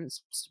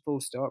insurance,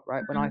 full stop,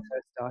 right? When I Mhm.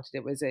 first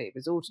started, it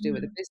was all to do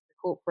with the Mhm. business,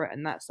 corporate,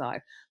 and that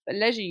side. But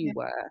leisure, you Yeah.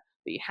 were,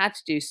 but you had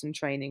to do some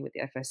training with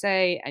the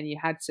FSA, and you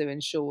had to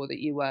ensure that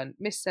you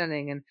weren't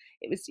mis-selling. And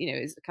it was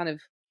kind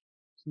of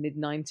mid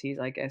 90s,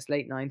 I guess,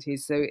 late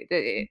 90s. So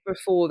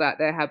before that,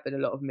 there had been a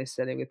lot of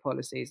mis-selling with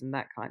policies and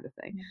that kind of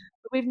thing. Yeah.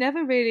 But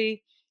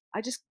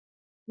I just,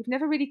 we've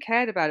never really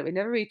cared about it. We've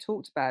never really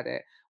talked about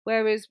it.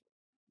 Whereas,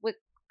 with,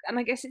 and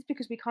I guess it's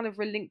because we kind of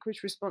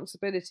relinquish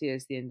responsibility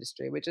as the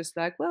industry. We're just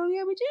like, well,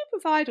 yeah, we do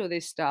provide all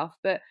this stuff,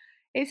 but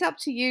it's up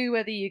to you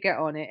whether you get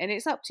on it, and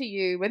it's up to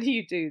you whether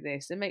you do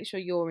this, and make sure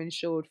you're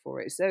insured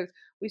for it. So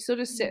we sort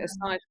of sit Yeah.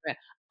 aside from it,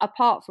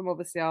 apart from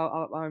obviously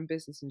our own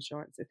business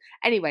insurances.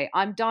 Anyway,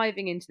 I'm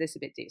diving into this a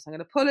bit deep, so I'm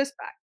going to pull us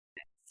back.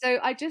 So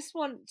I just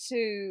want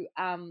to,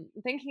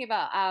 thinking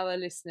about our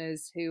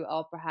listeners who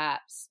are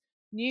perhaps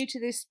new to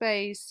this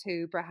space,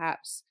 who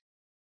perhaps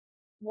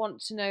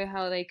want to know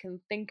how they can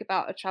think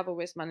about a travel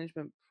risk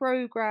management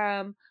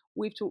program.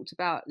 We've talked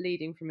about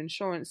leading from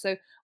insurance. So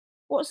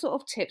what sort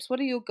of tips, what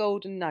are your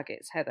golden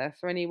nuggets, Heather,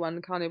 for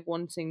anyone kind of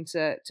wanting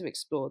to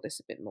explore this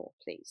a bit more,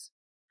 please?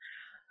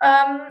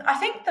 I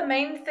think the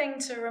main thing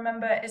to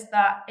remember is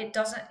that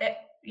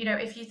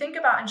if you think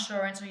about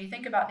insurance or you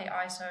think about the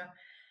ISO,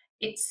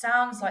 it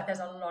sounds like there's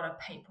a lot of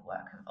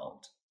paperwork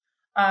involved.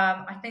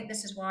 I think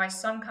this is why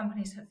some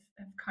companies have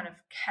kind of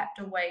kept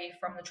away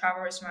from the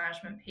travel risk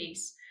management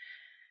piece.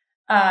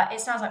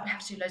 It sounds like we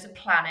have to do loads of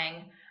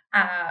planning,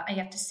 and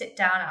you have to sit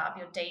down out of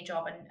your day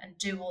job and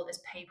do all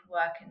this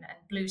paperwork and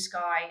blue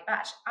sky.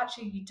 But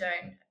actually, you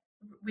don't.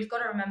 We've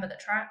got to remember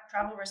that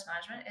travel risk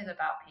management is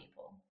about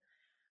people.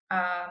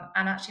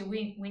 And actually,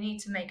 we need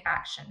to make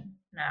action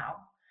now.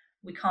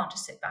 We can't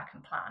just sit back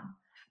and plan.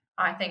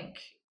 I think,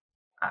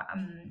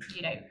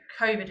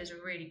 COVID is a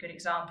really good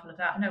example of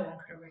that. No one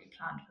could have really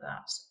planned for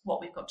that.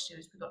 What we've got to do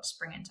is we've got to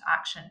spring into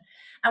action,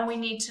 and we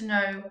need to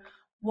know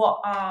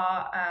what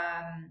are.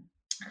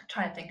 I'm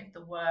trying to think of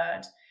the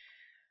word.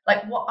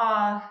 Like, what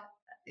are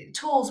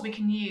tools we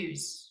can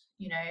use?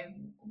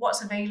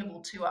 What's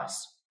available to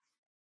us.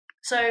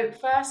 So,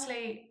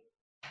 firstly,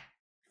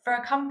 for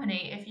a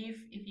company, if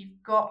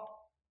you've got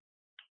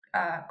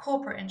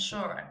corporate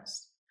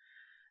insurance,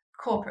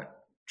 corporate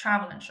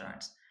travel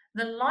insurance,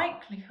 the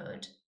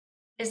likelihood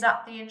is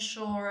that the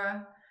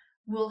insurer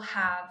will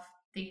have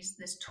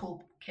this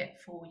toolkit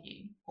for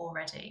you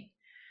already.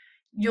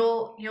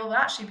 You'll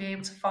actually be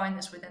able to find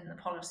this within the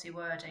policy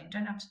wording.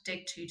 Don't have to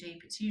dig too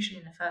deep. It's usually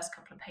in the first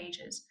couple of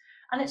pages,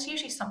 and it's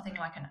usually something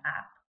like an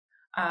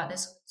app.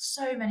 There's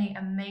so many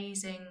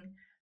amazing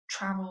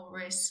travel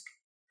risk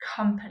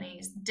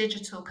companies,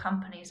 digital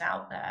companies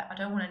out there. I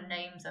don't want to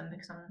name them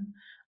because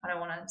I don't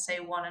want to say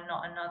one and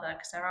not another,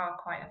 because there are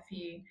quite a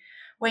few.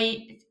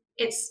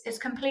 It's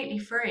completely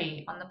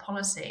free on the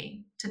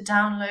policy to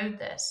download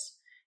this.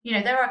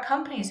 There are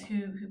companies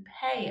who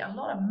pay a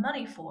lot of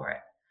money for it,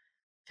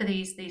 for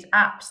these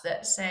apps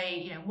that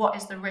say, what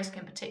is the risk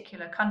in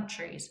particular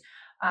countries?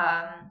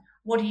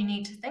 What do you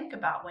need to think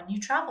about when you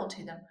travel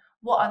to them?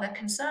 What are the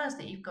concerns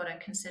that you've got to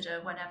consider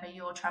whenever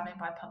you're traveling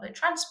by public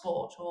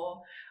transport,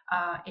 or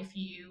if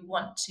you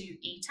want to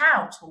eat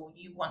out, or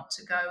you want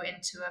to go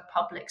into a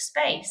public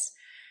space?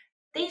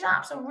 These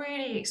apps are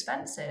really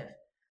expensive,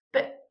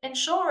 but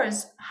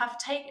insurers have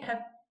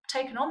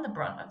taken on the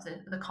brunt of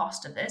the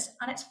cost of this,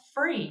 and it's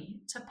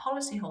free to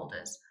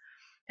policyholders.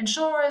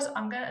 Insurers,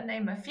 I'm going to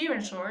name a few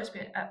insurers,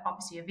 but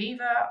obviously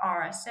Aviva,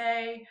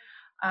 RSA,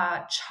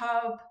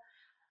 Chubb,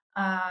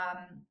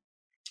 a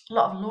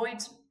lot of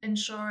Lloyd's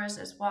insurers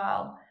as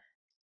well.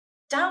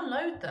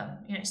 Download them,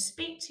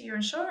 speak to your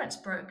insurance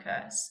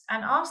brokers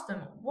and ask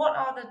them, what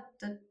are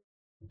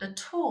the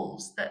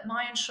tools that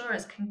my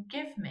insurers can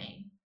give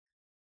me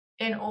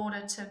in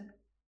order to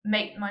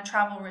make my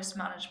travel risk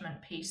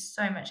management piece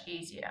so much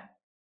easier.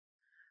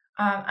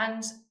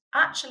 And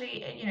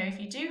actually, if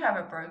you do have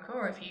a broker,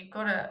 or if you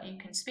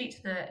can speak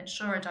to the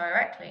insurer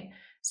directly,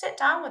 sit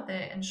down with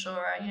the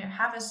insurer,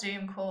 have a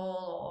Zoom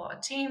call or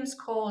a Teams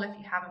call if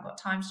you haven't got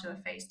time to do a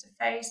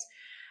face-to-face,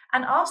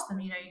 and ask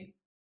them,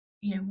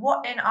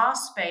 what in our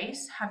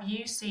space have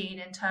you seen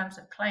in terms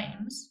of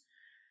claims?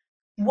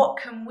 What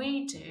can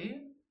we do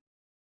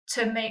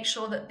to make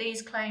sure that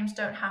these claims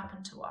don't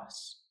happen to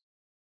us?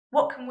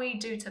 What can we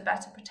do to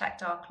better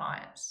protect our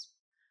clients,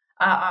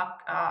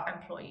 our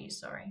employees,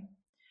 sorry?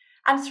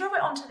 And throw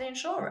it onto the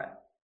insurer.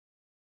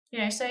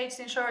 Say to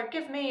the insurer,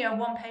 give me a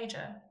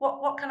one-pager.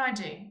 What can I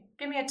do?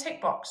 Give me a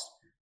tick box.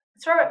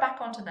 Throw it back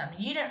onto them.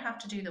 You don't have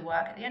to do the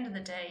work. At the end of the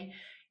day,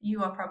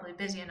 you are probably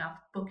busy enough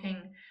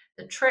booking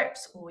the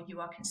trips, or you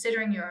are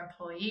considering your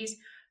employees.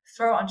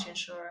 Throw it onto your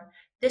insurer.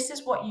 This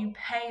is what you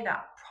pay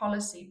that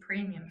policy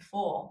premium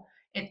for.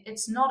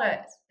 It's not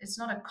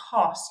a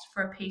cost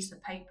for a piece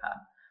of paper.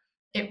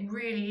 It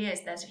really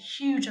is. There's a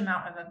huge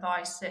amount of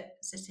advice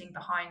sitting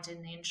behind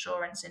in the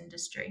insurance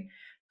industry.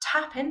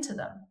 Tap into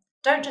them.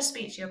 Don't just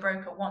speak to your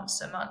broker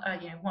once a month,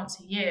 once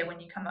a year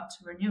when you come up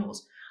to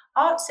renewals.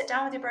 I'll sit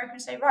down with your broker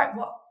and say, right,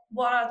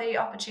 what are the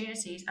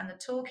opportunities and the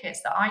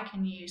toolkits that I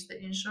can use that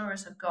the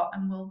insurers have got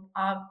and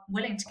are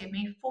willing to give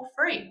me for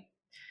free?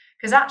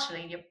 Because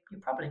actually, you're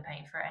probably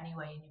paying for it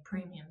anyway in your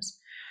premiums.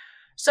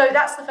 So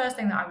that's the first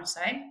thing that I would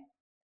say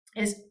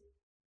is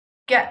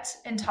get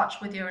in touch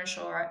with your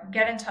insurer,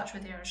 get in touch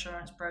with your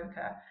insurance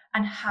broker,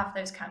 and have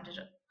those candid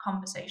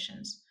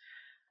conversations.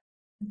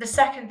 The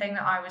second thing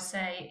that I would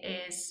say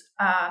is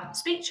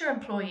speak to your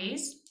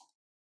employees,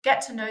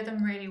 get to know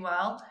them really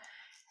well.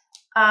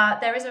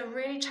 There is a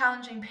really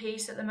challenging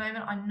piece at the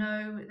moment. I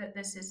know that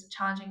this is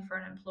challenging for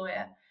an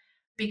employer,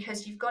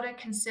 because you've got to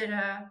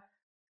consider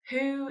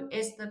who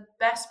is the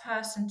best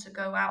person to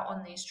go out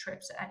on these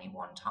trips at any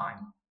one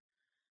time.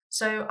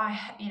 So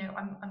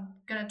I'm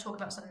going to talk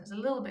about something that's a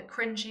little bit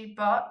cringy,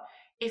 but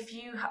if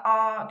you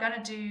are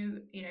going to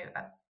do,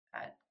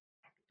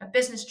 a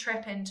business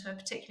trip into a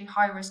particularly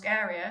high risk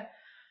area,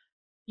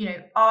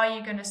 are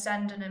you going to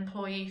send an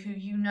employee who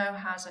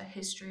has a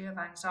history of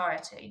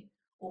anxiety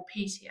or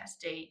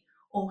PTSD,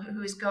 or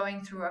who is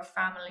going through a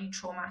family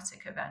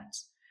traumatic event?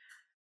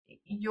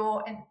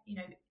 You're in,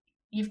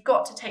 you've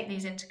got to take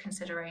these into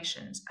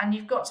considerations, and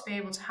you've got to be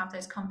able to have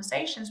those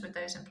conversations with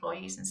those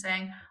employees and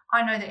saying,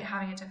 I know that you're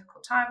having a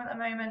difficult time at the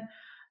moment.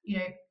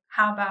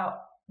 How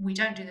about we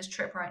don't do this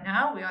trip right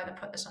now? We either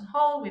put this on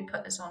hold, we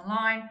put this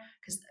online,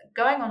 because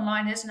going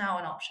online is now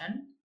an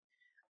option.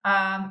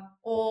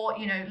 Or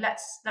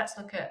let's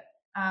look at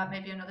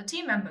maybe another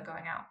team member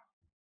going out.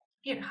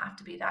 You don't have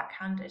to be that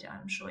candid.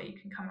 I'm sure you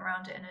can come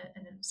around it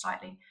in a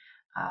slightly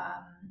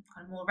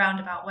kind of more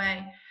roundabout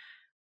way.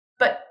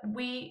 But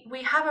we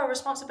have a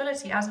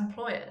responsibility as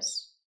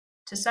employers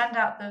to send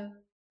out the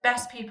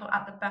best people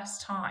at the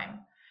best time.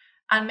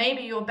 And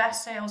maybe your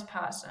best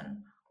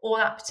salesperson or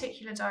that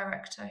particular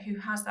director who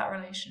has that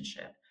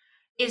relationship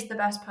is the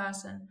best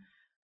person.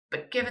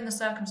 But given the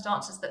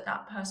circumstances that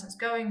that person's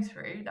going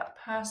through, that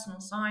personal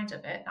side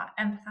of it, that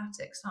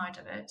empathetic side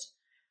of it,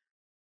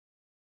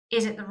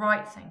 is it the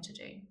right thing to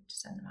do to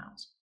send them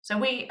out? So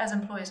we as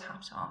employers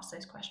have to ask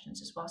those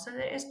questions as well. So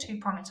there is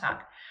two-prong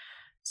attack.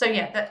 So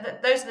yeah,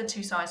 those are the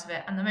two sides of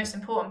it. And the most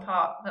important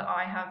part that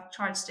I have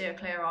tried to steer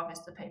clear of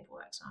is the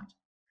paperwork side.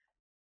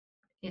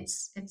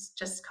 It's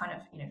just kind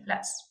of,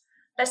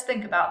 let's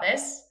think about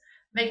this,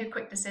 make a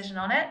quick decision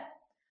on it.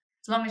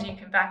 As long as you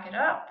can back it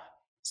up,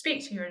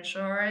 speak to your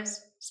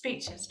insurers,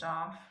 speak to your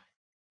staff.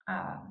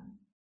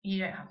 You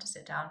don't have to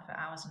sit down for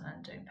hours and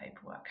then doing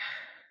paperwork.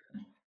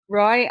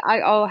 Right.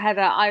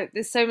 Heather,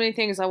 there's so many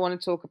things I want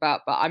to talk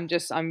about, but I'm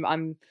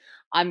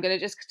going to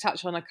just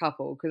touch on a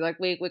couple because like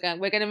we're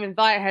going to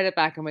invite Heather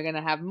back and we're going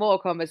to have more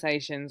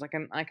conversations.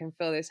 I can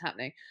feel this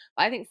happening.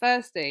 But I think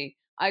firstly,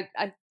 I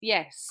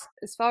yes,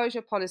 as far as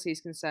your policy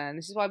is concerned,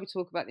 this is why we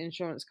talk about the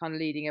insurance kind of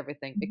leading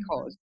everything,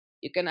 because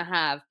you're going to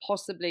have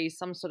possibly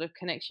some sort of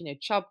connection.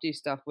 Chubb do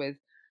stuff with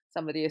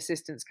some of the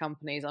assistance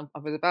companies. I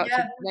was about to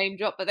Yeah. name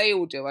drop, but they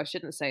all do. I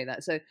shouldn't say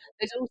that. So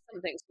there's all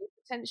something. So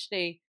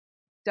potentially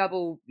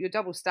you're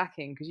double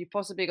stacking because you've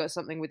possibly got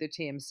something with your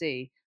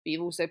TMC, but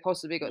you've also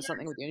possibly got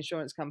something with your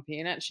insurance company,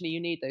 and actually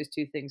you need those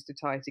two things to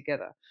tie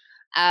together.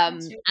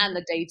 And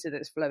the data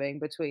that's flowing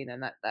between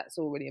them, that's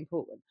all really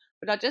important.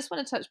 But I just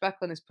want to touch back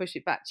on this, push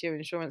it back to your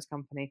insurance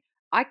company.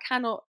 I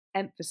cannot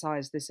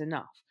emphasize this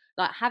enough.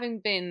 Like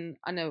having been,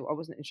 I know I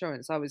wasn't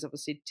insurance, I was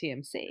obviously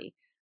TMC,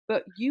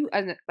 but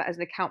as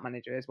an account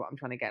manager is what I'm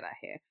trying to get at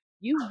here.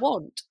 You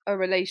want a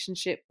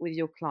relationship with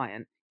your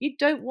client. You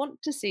don't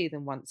want to see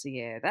them once a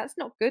year. That's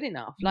not good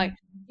enough. Like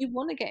you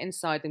want to get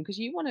inside them because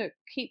you want to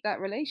keep that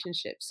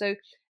relationship. So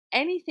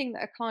anything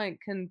that a client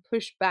can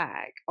push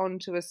back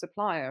onto a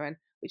supplier and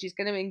which is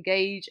going to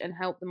engage and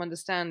help them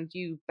understand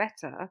you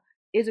better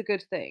is a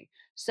good thing.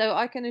 So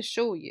I can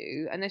assure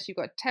you, unless you've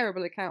got a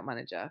terrible account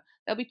manager,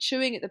 they'll be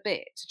chewing at the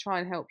bit to try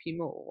and help you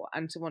more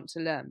and to want to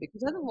learn.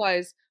 Because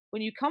otherwise,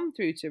 when you come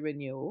through to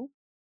renewal,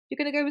 you're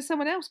going to go with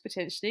someone else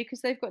potentially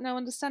because they've got no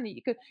understanding.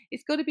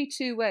 It's got to be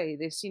two way.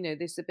 This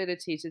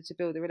ability to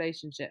build a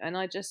relationship, and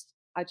I just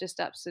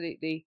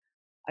absolutely,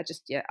 I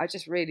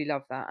just really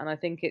love that, and I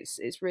think it's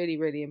really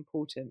really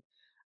important.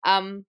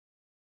 Um,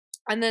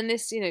 and then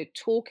this,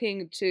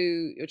 talking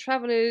to your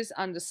travelers,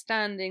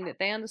 understanding that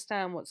they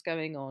understand what's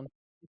going on,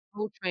 the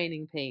whole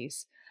training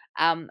piece,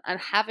 and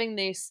having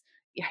this.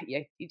 Yeah, yeah,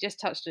 you just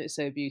touched on it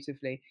so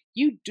beautifully.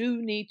 You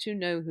do need to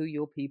know who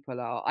your people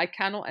are. I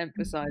cannot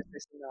emphasize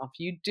this enough.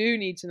 You do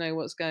need to know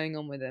what's going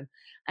on with them.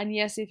 And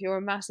yes, if you're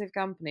a massive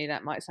company,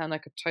 that might sound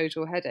like a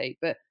total headache,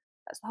 but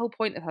that's the whole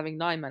point of having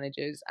line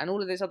managers and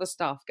all of this other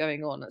stuff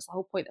going on. That's the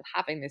whole point of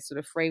having this sort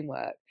of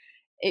framework.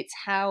 It's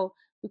how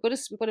we've got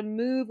to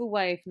move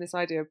away from this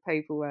idea of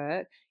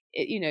paperwork.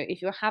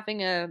 If you're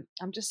having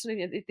I'm just sort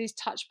of these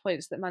touch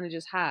points that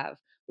managers have,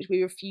 which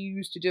we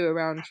refuse to do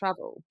around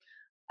travel.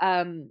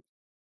 um,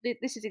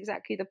 this is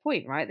exactly the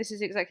point, right? This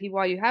is exactly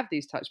why you have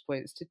these touch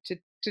points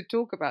to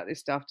talk about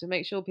this stuff, to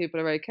make sure people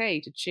are okay,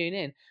 to tune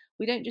in.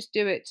 We don't just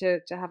do it to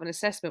have an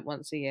assessment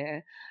once a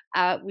year.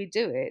 We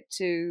do it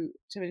to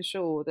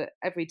ensure that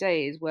every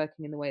day is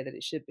working in the way that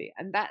it should be,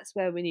 and that's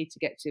where we need to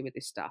get to with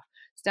this stuff.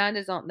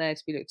 Standards aren't there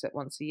to be looked at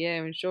once a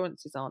year.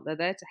 Insurances aren't. They're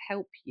there to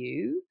help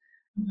you.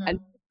 A Mhm.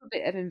 little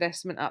bit of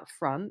investment up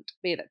front,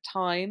 be it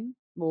time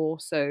more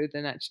so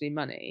than actually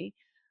money,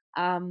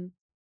 um,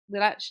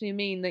 will actually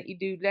mean that you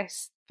do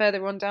less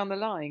further on down the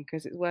line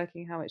because it's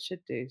working how it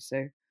should do.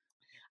 So,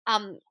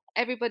 um,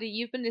 everybody,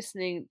 you've been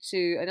listening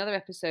to another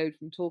episode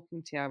from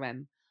Talking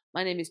TRM.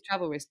 My name is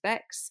Travel Risk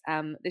Bex.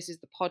 This is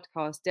the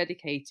podcast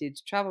dedicated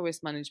to travel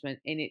risk management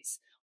in its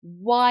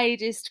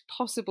widest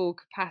possible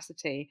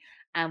capacity,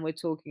 and we're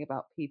talking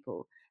about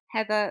people.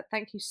 Heather,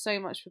 thank you so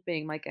much for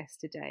being my guest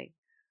today.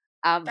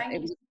 It Thank you.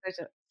 was a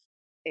pleasure.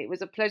 It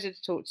was a pleasure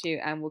to talk to you,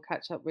 and we'll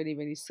catch up really,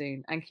 really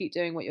soon. And keep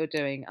doing what you're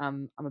doing.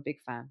 I'm a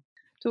big fan.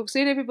 Talk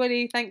soon,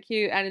 everybody. Thank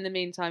you. And in the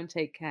meantime,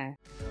 take care.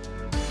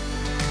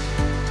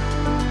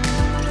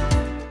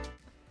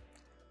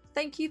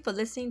 Thank you for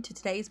listening to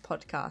today's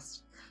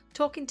podcast.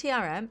 Talking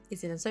TRM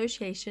is in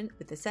association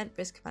with Ascent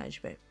Risk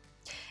Management.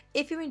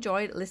 If you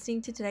enjoyed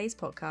listening to today's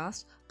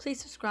podcast, please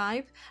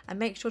subscribe and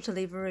make sure to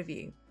leave a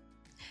review.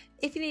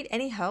 If you need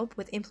any help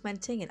with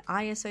implementing an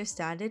ISO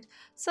standard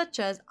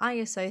such as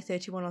ISO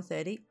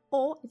 31030,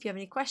 or if you have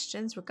any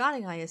questions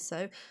regarding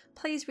ISO,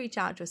 please reach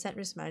out to Ascent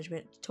Risk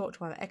Management to talk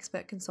to our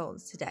expert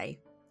consultants today.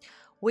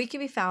 We can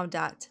be found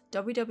at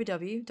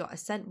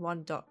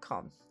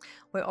www.ascent1.com.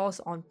 We're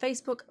also on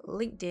Facebook,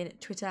 LinkedIn,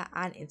 Twitter,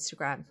 and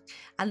Instagram,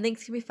 and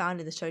links can be found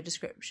in the show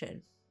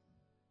description.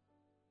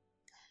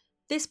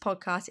 This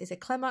podcast is a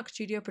Clemark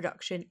Studio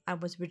production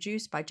and was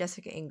produced by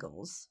Jessica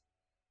Ingalls.